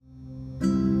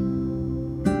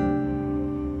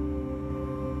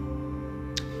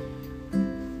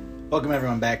Welcome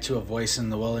everyone back to A Voice in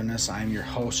the Wilderness. I'm your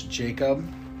host, Jacob.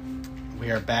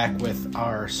 We are back with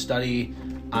our study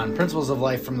on principles of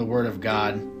life from the Word of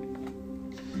God.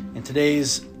 And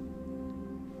today's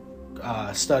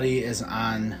study is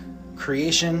on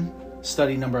creation.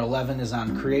 Study number 11 is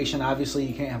on creation. Obviously,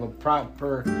 you can't have a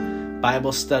proper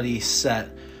Bible study set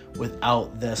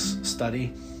without this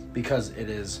study because it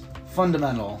is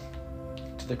fundamental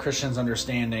to the Christian's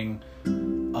understanding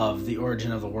of the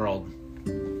origin of the world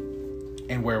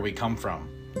and where we come from.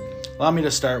 Allow me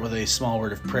to start with a small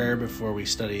word of prayer before we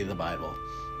study the Bible.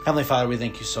 Heavenly Father, we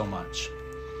thank you so much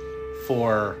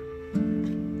for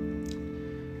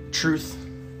truth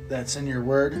that's in your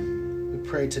word. We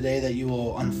pray today that you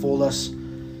will unfold us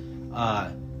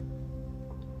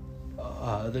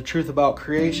the truth about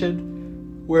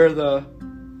creation, where the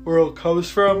world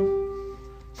comes from,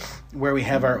 where we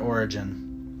have our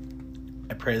origin.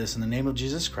 I pray this in the name of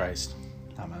Jesus Christ.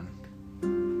 Amen.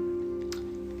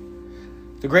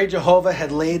 The great Jehovah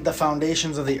had laid the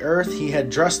foundations of the earth. He had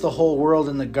dressed the whole world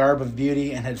in the garb of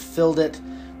beauty and had filled it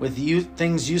with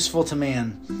things useful to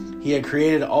man. He had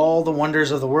created all the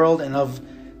wonders of the world and of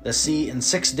the sea in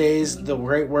 6 days. The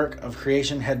great work of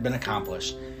creation had been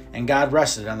accomplished. And God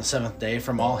rested on the seventh day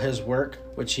from all his work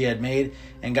which he had made.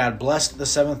 And God blessed the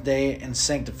seventh day and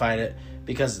sanctified it,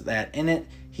 because that in it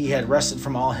he had rested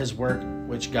from all his work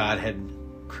which God had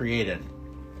created.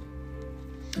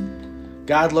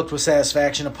 God looked with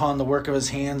satisfaction upon the work of his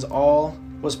hands. All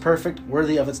was perfect,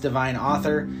 worthy of its divine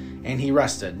author, and he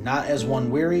rested, not as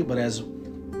one weary, but as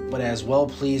well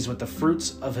pleased with the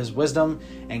fruits of his wisdom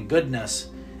and goodness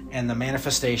and the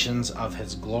manifestations of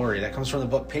his glory. That comes from the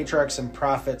book Patriarchs and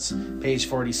Prophets, page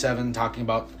 47, talking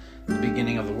about the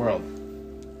beginning of the world.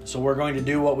 So we're going to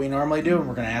do what we normally do, and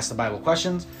we're going to ask the Bible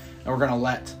questions, and we're going to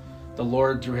let the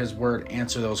Lord, through his word,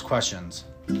 answer those questions.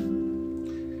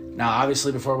 Now,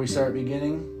 obviously, before we start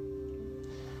beginning,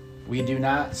 we do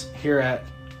not, here at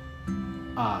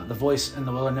The Voice in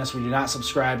the Wilderness, we do not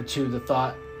subscribe to the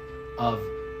thought of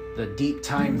the deep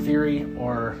time theory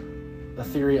or the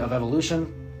theory of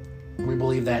evolution. We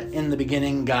believe that in the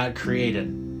beginning, God created.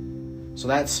 So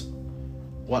that's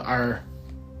what our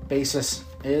basis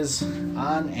is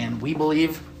on, and we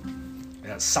believe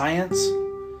that science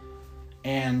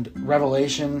and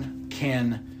revelation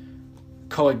can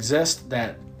coexist,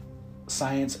 that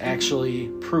science actually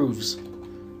proves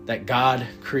that God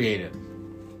created.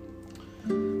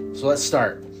 So let's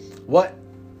start. What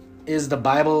is the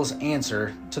Bible's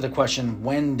answer to the question,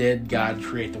 when did God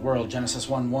create the world? Genesis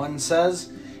 1:1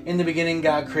 says, in the beginning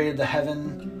God created the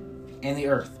heaven and the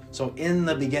earth. So in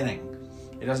the beginning.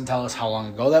 It doesn't tell us how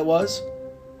long ago that was,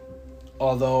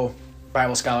 although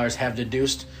Bible scholars have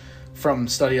deduced from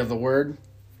study of the word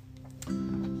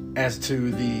as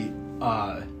to the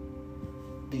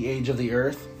age of the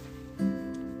earth.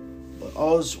 But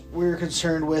all we're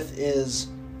concerned with is,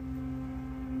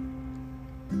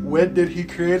 when did he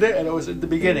create it? And it was at the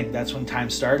beginning. That's when time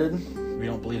started. We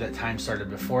don't believe that time started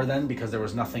before then, because there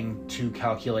was nothing to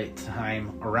calculate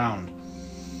time around.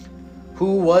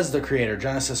 Who was the creator?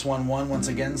 Genesis 1:1 once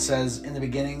again says, in the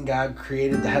beginning God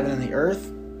created the heaven and the earth.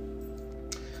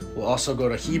 We'll also go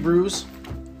to Hebrews.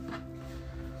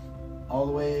 All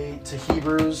the way to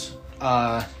Hebrews.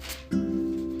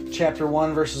 Chapter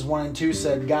 1, verses 1 and 2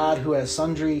 said, God, who has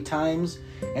sundry times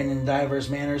and in divers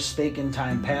manners spake in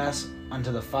time past unto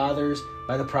the fathers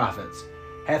by the prophets,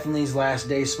 hath in these last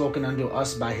days spoken unto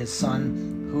us by his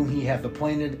Son, whom he hath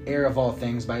appointed heir of all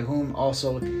things, by whom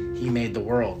also he made the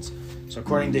worlds. So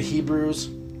according to Hebrews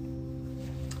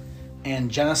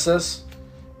and Genesis,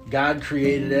 God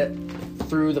created it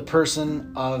through the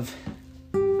person of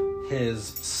his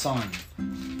Son,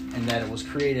 and that it was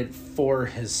created for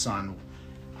his Son.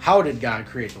 How did God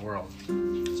create the world?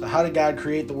 So how did God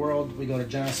create the world? We go to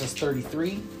Genesis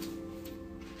 33.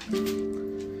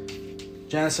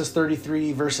 Genesis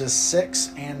 33 verses 6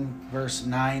 and verse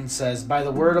 9 says, by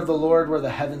the word of the Lord were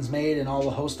the heavens made, and all the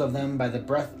host of them by the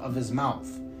breath of his mouth.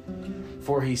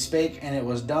 For he spake, and it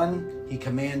was done. He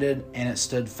commanded, and it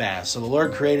stood fast. So the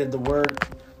Lord created the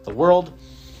world,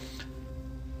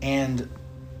 and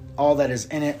all that is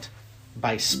in it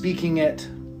by speaking it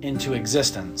into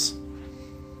existence.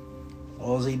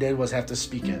 All he did was have to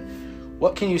speak it.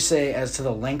 What can you say as to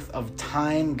the length of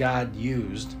time God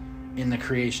used in the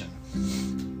creation?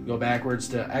 Go backwards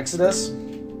to Exodus.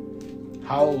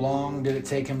 How long did it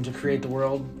take him to create the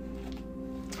world?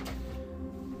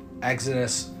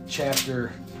 Exodus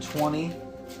chapter 20.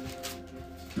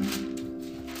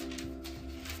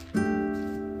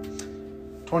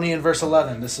 20 and verse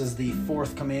 11. This is the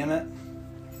fourth commandment.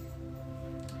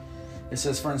 It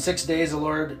says, "For in 6 days the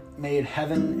Lord made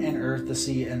heaven and earth, the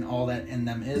sea, and all that in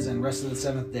them is, and rested the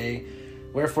seventh day.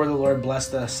 Wherefore the Lord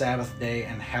blessed the Sabbath day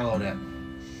and hallowed it."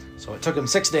 So it took him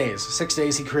 6 days. 6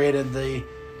 days he created the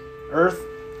earth,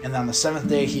 and on the seventh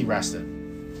day he rested.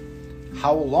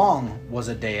 How long was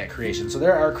a day at creation? So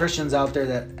there are Christians out there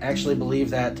that actually believe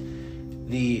that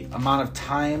the amount of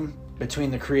time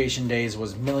between the creation days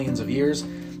was millions of years.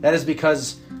 That is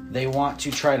because they want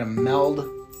to try to meld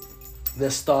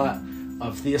this thought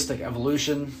of theistic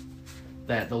evolution,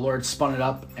 that the Lord spun it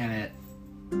up and it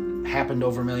happened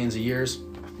over millions of years.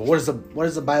 But what does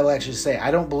the Bible actually say? I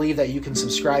don't believe that you can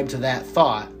subscribe to that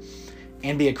thought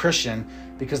and be a Christian,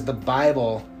 because the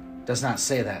Bible does not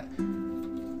say that.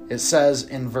 It says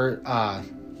in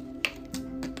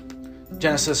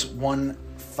Genesis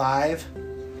 1:5,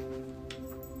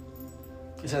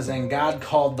 it says, "And God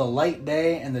called the light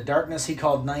day, and the darkness he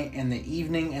called night, and the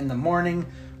evening and the morning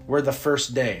were the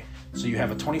first day." So you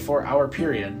have a 24-hour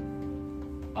period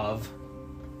of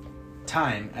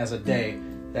time as a day.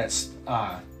 That's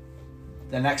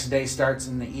the next day starts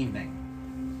in the evening.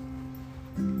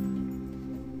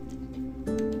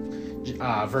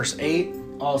 Verse 8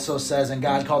 also says, "And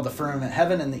God called the firmament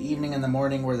heaven, and the evening and the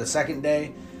morning were the second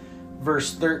day."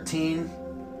 Verse 13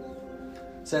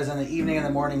 says, "And the evening and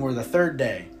the morning were the third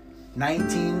day."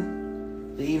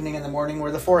 19, the evening and the morning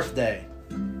were the fourth day.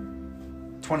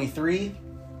 23,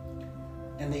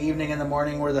 and the evening and the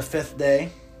morning were the fifth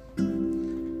day.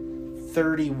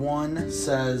 31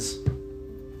 says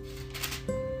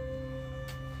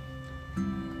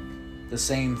the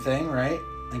same thing, right?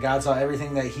 "And God saw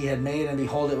everything that he had made, and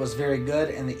behold, it was very good.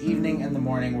 And the evening and the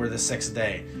morning were the sixth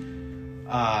day."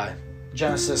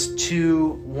 Genesis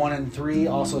 2:1 and 3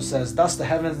 also says, "Thus the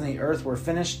heavens and the earth were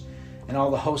finished, and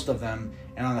all the host of them.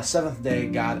 And on the seventh day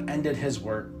God ended his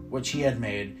work which he had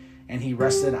made, and he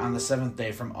rested on the seventh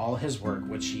day from all his work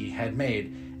which he had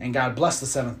made. And God blessed the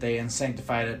seventh day and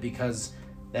sanctified it, because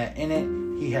that in it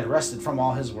he had rested from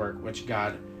all his work which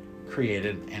God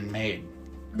created and made."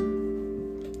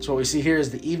 So what we see here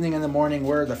is the evening and the morning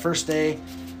were the first day,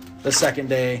 the second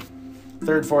day,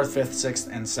 third, fourth, fifth, sixth,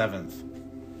 and seventh.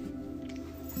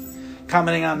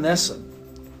 Commenting on this,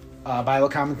 Bible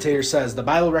commentator says, "The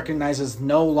Bible recognizes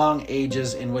no long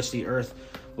ages in which the earth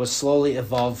was slowly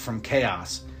evolved from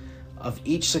chaos. Of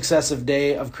each successive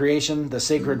day of creation, the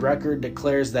sacred record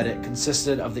declares that it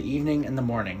consisted of the evening and the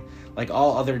morning, like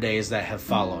all other days that have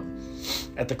followed.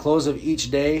 At the close of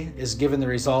each day is given the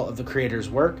result of the Creator's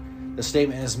work. The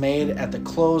statement is made at the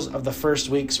close of the first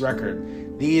week's record.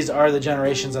 These are the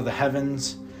generations of the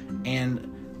heavens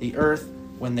and the earth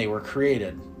when they were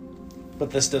created." But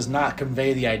this does not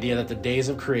convey the idea that the days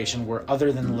of creation were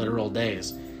other than literal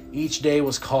days. Each day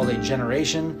was called a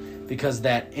generation because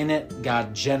that in it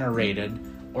God generated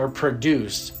or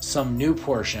produced some new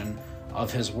portion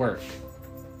of his work.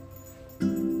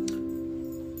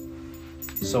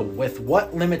 So with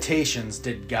what limitations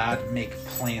did God make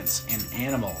plants and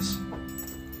animals?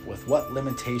 With what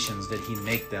limitations did he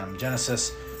make them?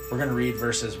 Genesis, we're going to read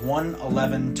verses 1,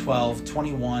 11, 12,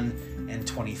 21, and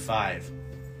 25.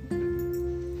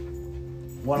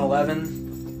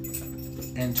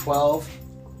 1:11 and 12.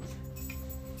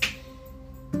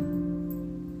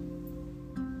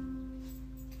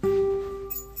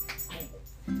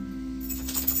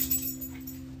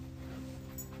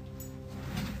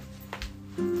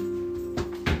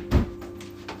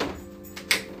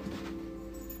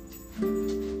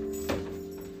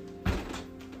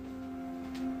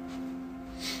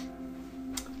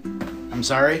 I'm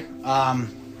sorry.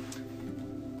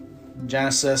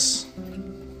 Genesis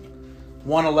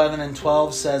 1:11 and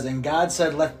 12 says, "And God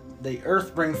said, let the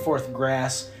earth bring forth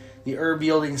grass, the herb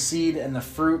yielding seed, and the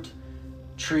fruit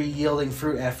tree yielding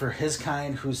fruit after his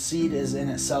kind, whose seed is in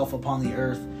itself upon the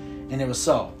earth. And it was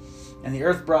so. And the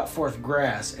earth brought forth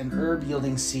grass, and herb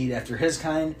yielding seed after his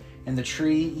kind, and the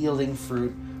tree yielding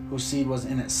fruit, whose seed was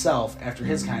in itself after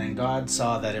his kind. And God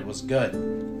saw that it was good."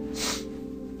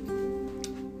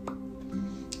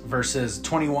 Verses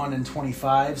 21 and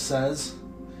 25 says,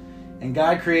 "And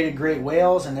God created great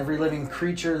whales and every living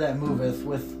creature that moveth,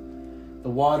 which the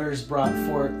waters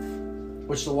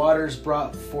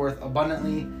brought forth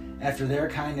abundantly after their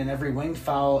kind, and every winged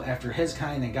fowl after his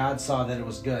kind. And God saw that it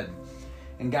was good.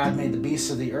 And God made the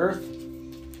beasts of the earth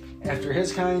after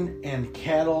his kind, and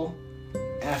cattle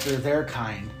after their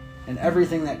kind, and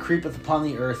everything that creepeth upon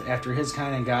the earth after his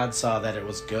kind. And God saw that it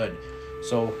was good."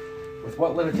 So, with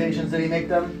what limitations did he make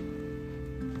them?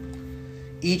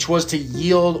 Each was to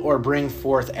yield or bring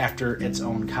forth after its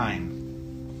own kind.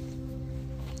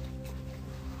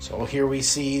 So here we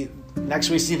see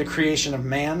the creation of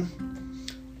man.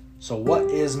 So what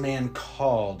is man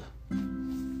called?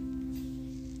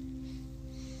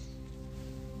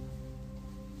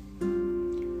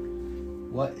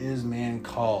 What is man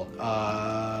called?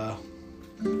 Above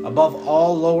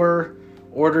all lower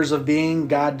orders of being,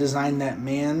 God designed that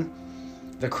man,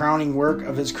 the crowning work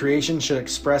of his creation, should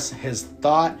express his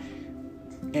thought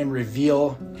and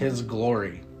reveal his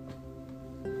glory.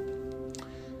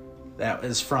 That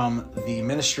is from the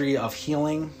Ministry of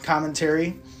Healing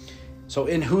commentary. So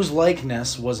in whose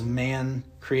likeness was man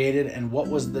created, and what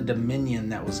was the dominion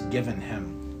that was given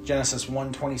him? Genesis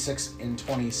 1:26 and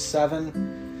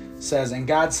 27 says, And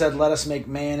God said, Let us make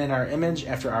man in our image,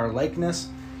 after our likeness,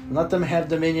 and let them have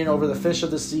dominion over the fish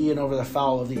of the sea, and over the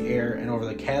fowl of the air, and over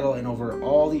the cattle, and over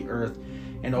all the earth,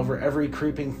 and over every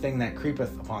creeping thing that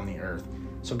creepeth upon the earth.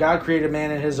 So God created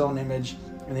man in his own image.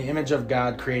 In the image of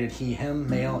God created he him,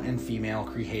 male and female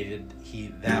created he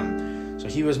them. So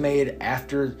he was made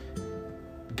after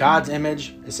God's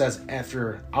image. It says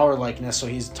after our likeness. So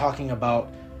he's talking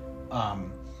about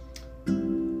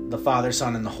the Father,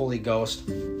 Son, and the Holy Ghost.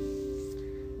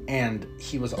 And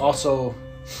he was also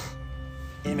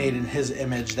made in his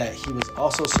image, that he was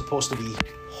also supposed to be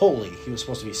holy. He was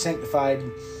supposed to be sanctified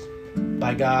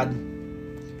by God.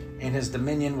 And his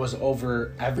dominion was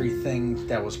over everything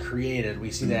that was created.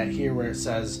 We see that here where it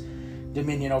says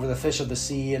dominion over the fish of the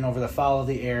sea, and over the fowl of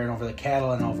the air, and over the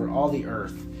cattle, and over all the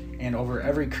earth, and over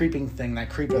every creeping thing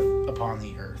that creepeth upon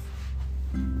the earth.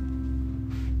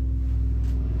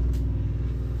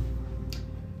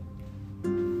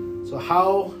 So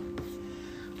how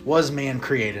was man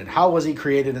created? How was he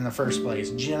created in the first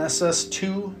place? Genesis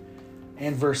 2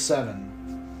 and verse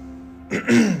 7.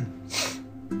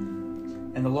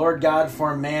 And the Lord God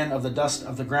formed man of the dust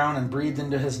of the ground, and breathed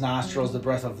into his nostrils the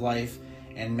breath of life,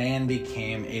 and man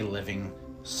became a living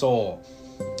soul.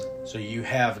 So you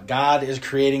have God is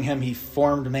creating him. He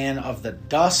formed man of the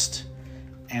dust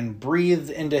and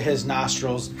breathed into his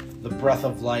nostrils the breath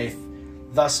of life.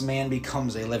 Thus man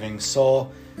becomes a living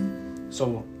soul.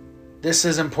 So this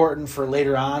is important for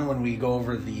later on when we go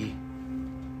over the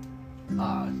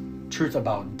truth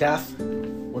about death,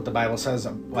 what the Bible says,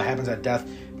 what happens at death,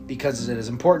 because it is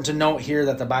important to note here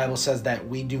that the Bible says that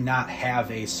we do not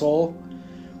have a soul,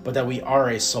 but that we are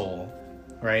a soul,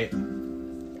 right?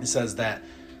 It says that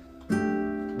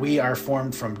we are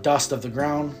formed from dust of the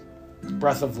ground,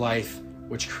 breath of life,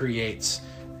 which creates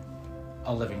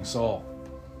a living soul.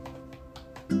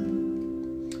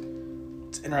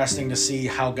 It's interesting to see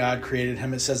how God created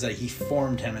him. It says that he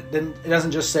formed him. It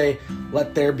doesn't just say,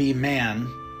 let there be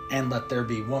man and let there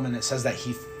be woman. It says that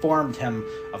he formed him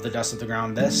of the dust of the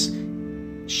ground. This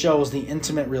shows the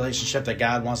intimate relationship that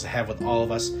God wants to have with all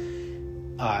of us,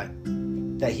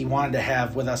 that he wanted to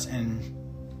have with us in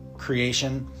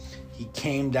creation. He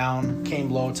came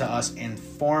low to us, and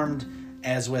formed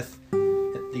as with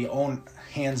the own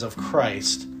hands of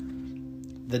Christ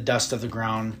the dust of the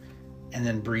ground, and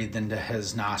then breathed into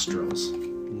his nostrils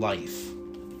life.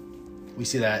 We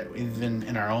see that even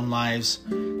in our own lives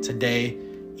today.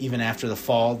 Even after the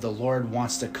fall, the Lord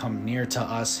wants to come near to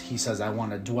us. He says, I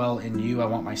want to dwell in you. I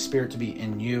want my spirit to be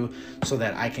in you so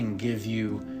that I can give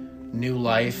you new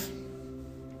life.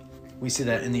 We see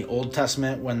that in the Old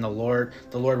Testament when the Lord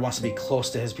wants to be close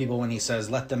to his people when he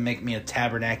says, let them make me a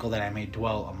tabernacle that I may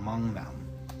dwell among them.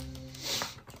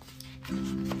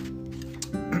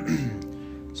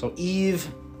 So Eve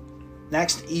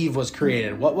was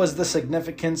created. What was the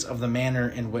significance of the manner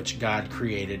in which God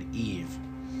created Eve?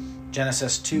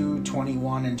 Genesis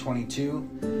 2:21 and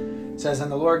 22 says, And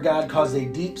the Lord God caused a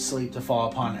deep sleep to fall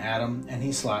upon Adam, and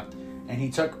he slept. And he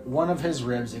took one of his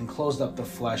ribs and closed up the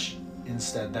flesh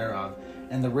instead thereof.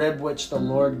 And the rib which the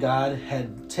Lord God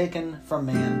had taken from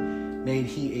man made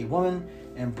he a woman,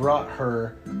 and brought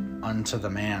her unto the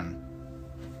man.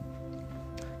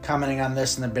 Commenting on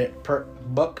this in the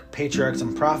book Patriarchs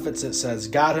and Prophets, it says,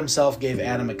 God himself gave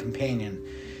Adam a companion.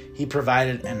 He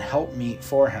provided an helpmeet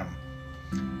for him,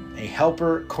 a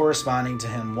helper corresponding to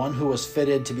him, one who was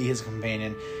fitted to be his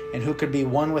companion, and who could be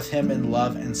one with him in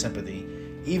love and sympathy.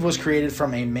 Eve was created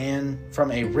from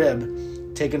a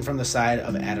rib taken from the side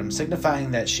of Adam,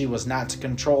 signifying that she was not to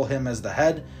control him as the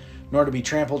head, nor to be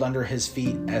trampled under his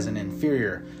feet as an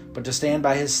inferior, but to stand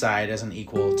by his side as an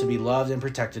equal, to be loved and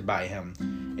protected by him.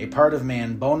 A part of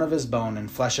man, bone of his bone, and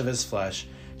flesh of his flesh,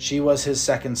 she was his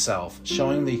second self,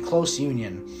 showing the close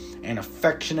union and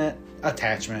affectionate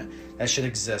attachment that should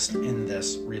exist in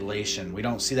this relation. We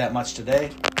don't see that much today.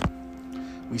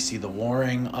 We see the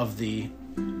warring of the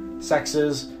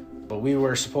sexes, but we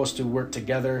were supposed to work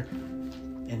together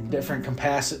in different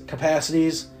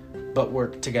capacities, but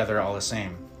work together all the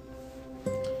same.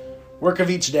 Work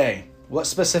of each day. What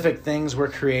specific things were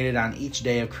created on each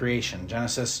day of creation?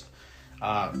 Genesis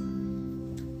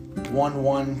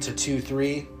 1:1 to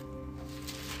 2:3.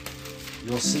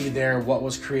 You'll see there what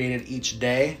was created each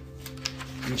day.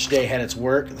 Each day had its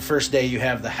work. The first day you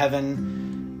have the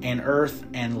heaven and earth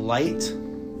and light.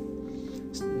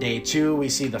 Day 2, we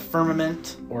see the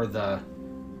firmament or the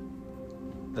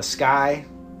sky.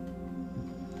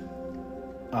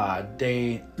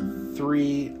 Day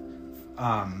 3,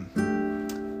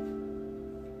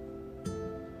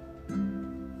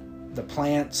 the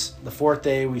plants. The 4th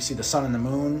day, we see the sun and the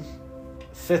moon.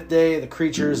 5th day, the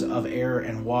creatures of air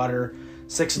and water.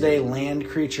 6th day, land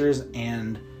creatures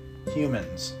and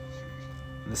humans.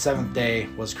 And the 7th day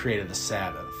was created the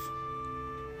Sabbath.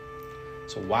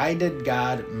 So why did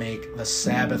God make the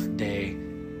Sabbath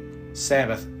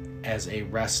as a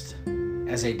rest,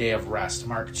 as a day of rest?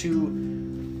 Mark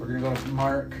 2, we're going to go to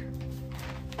Mark.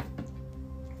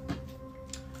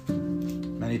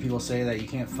 Many people say that you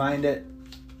can't find it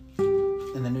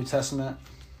in the New Testament.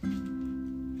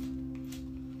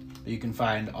 But you can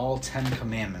find all 10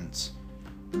 commandments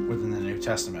within the New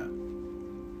Testament.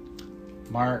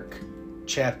 Mark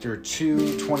chapter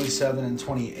 2, 27 and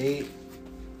 28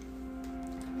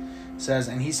 says,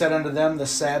 "And he said unto them, the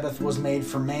Sabbath was made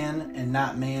for man, and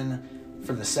not man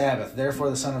for the Sabbath. Therefore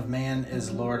the Son of Man is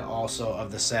Lord also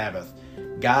of the Sabbath."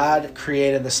 God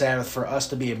created the Sabbath for us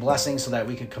to be a blessing so that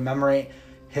we could commemorate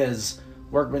his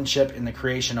workmanship in the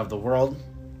creation of the world,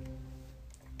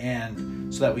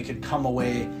 and so that we could come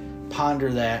away,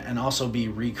 ponder that, and also be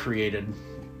recreated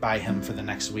by him for the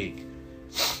next week.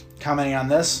 Commenting on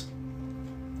this,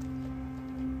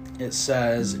 it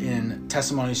says in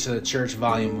Testimonies to the Church,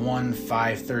 volume 1,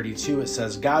 532, it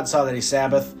says, "God saw that a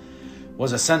Sabbath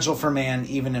was essential for man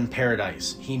even in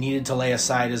paradise. He needed to lay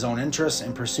aside his own interests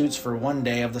and pursuits for one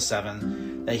day of the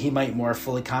 7, that he might more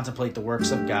fully contemplate the works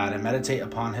of God and meditate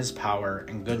upon his power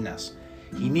and goodness.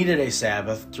 He needed a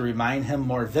Sabbath to remind him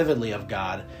more vividly of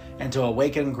God and to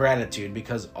awaken gratitude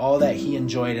because all that he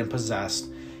enjoyed and possessed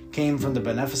came from the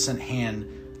beneficent hand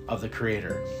of the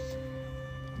Creator.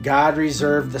 God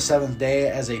reserved the 7th day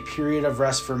as a period of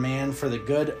rest for man, for the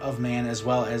good of man as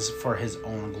well as for his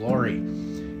own glory.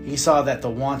 He saw that the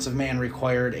wants of man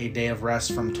required a day of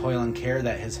rest from toil and care,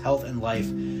 that his health and life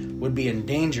would be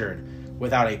endangered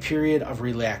without a period of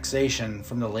relaxation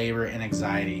from the labor and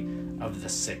anxiety of the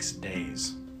 6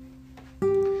 days."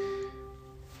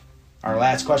 Our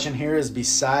last question here is,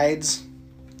 besides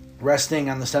resting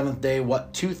on the 7th day,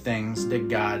 what 2 things did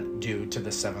God do to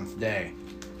the 7th day?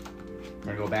 We're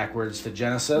going to go backwards to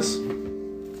Genesis.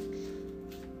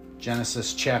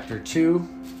 Genesis chapter 2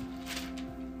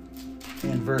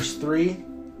 and verse 3.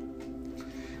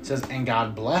 It says, "And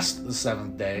God blessed the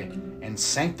 7th day and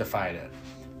sanctified it,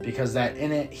 because that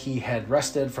in it he had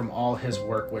rested from all his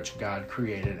work which God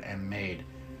created and made."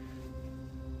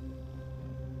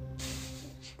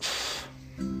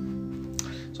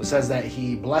 So it says that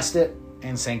he blessed it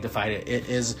and sanctified it. It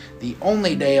is the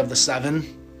only day of the 7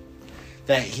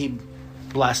 that he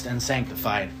blessed and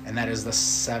sanctified, and that is the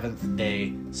 7th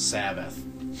day Sabbath.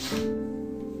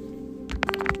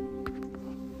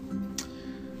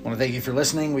 I want to thank you for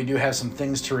listening. We do have some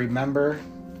things to remember.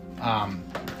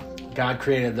 God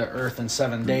created the earth in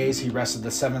 7 days. He rested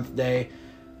the 7th day,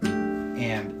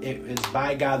 and it is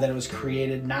by God that it was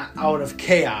created, not out of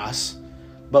chaos,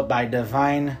 but by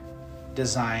divine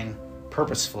design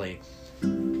purposefully.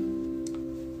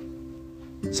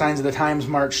 Signs of the Times,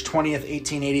 March 20th,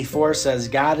 1884 says,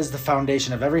 "God is the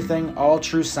foundation of everything. All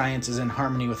true science is in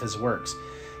harmony with his works.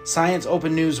 Science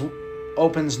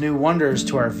opens new wonders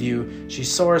to our view. She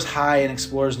soars high and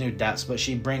explores new depths, but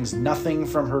she brings nothing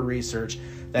from her research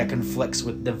that conflicts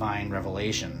with divine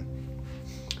revelation."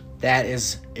 That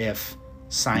is if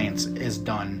science is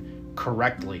done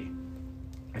correctly.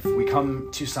 If we come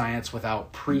to science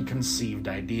without preconceived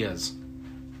ideas.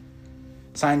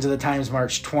 Signs of the Times,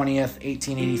 March 20th,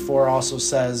 1884 also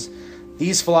says,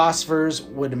 "These philosophers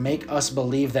would make us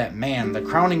believe that man, the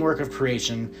crowning work of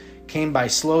creation, came by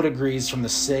slow degrees from the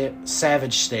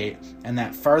savage state, and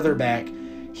that farther back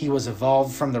he was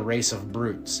evolved from the race of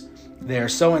brutes. They are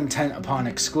so intent upon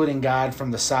excluding God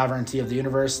from the sovereignty of the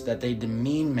universe that they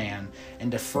demean man and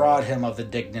defraud him of the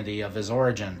dignity of his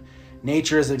origin.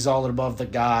 Nature is exalted above the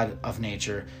God of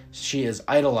nature. She is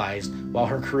idolized, while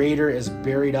her creator is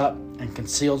buried up and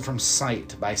concealed from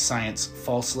sight by science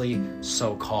falsely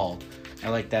so called." I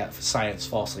like that, science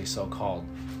falsely so called.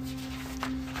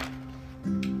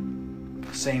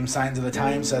 Same Signs of the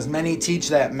Times says, "Many teach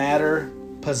that matter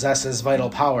possesses vital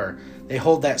power. They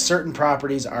hold that certain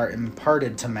properties are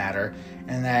imparted to matter,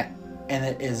 and and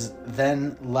it is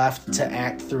then left to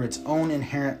act through its own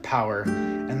inherent power,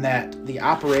 and that the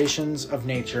operations of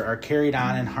nature are carried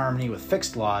on in harmony with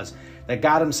fixed laws that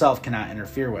God himself cannot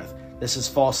interfere with. This is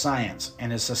false science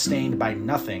and is sustained by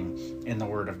nothing in the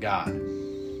Word of God.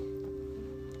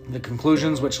 The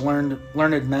conclusions which learned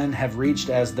men have reached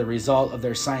as the result of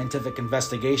their scientific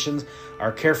investigations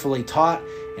are carefully taught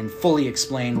and fully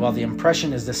explained, while the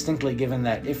impression is distinctly given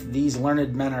that if these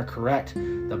learned men are correct,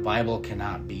 the Bible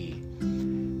cannot be.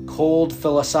 Cold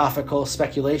philosophical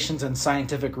speculations and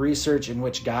scientific research in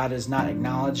which God is not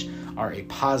acknowledged are a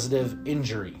positive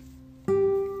injury.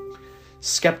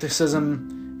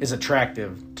 Skepticism is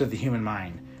attractive to the human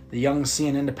mind. The young see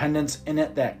an independence in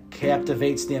it that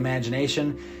captivates the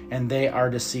imagination, and they are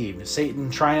deceived.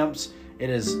 Satan triumphs. It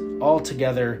is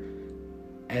altogether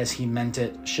as he meant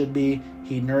it should be.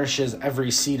 He nourishes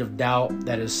every seed of doubt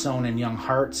that is sown in young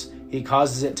hearts. He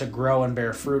causes it to grow and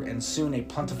bear fruit, and soon a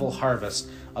plentiful harvest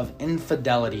of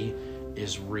infidelity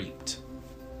is reaped.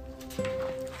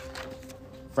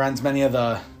 Friends, many of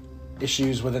the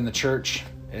issues within the church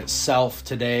itself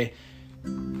today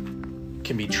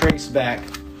can be traced back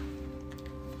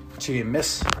to a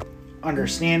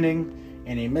misunderstanding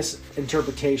and a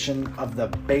misinterpretation of the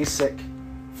basic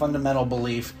fundamental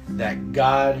belief that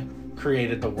God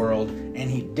created the world,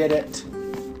 and he did it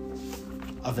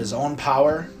of his own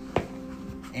power,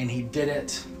 and he did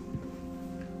it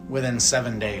within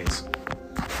 7 days.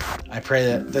 I pray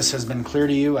that this has been clear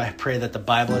to you. I pray that the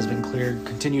Bible has been clear.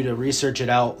 Continue to research it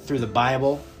out through the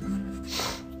Bible,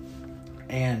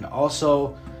 and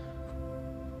also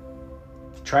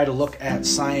try to look at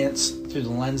science through the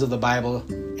lens of the Bible,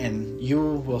 and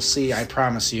you will see, I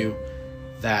promise you,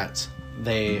 that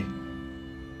they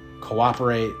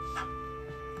cooperate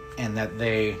and that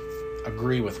they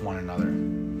agree with one another.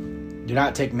 Do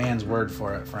not take man's word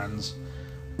for it, friends.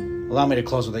 Allow me to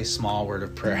close with a small word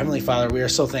of prayer. Heavenly Father, we are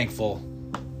so thankful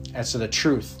as to the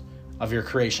truth of your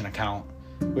creation account.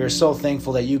 We are so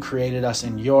thankful that you created us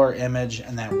in your image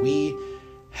and that we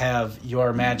have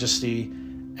your majesty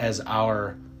as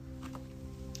our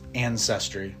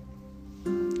ancestry.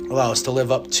 Allow us to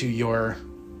live up to your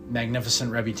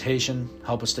magnificent reputation.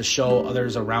 Help us to show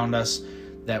others around us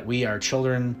that we are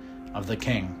children of the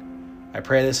King. I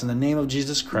pray this in the name of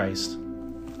Jesus Christ.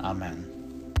 Amen.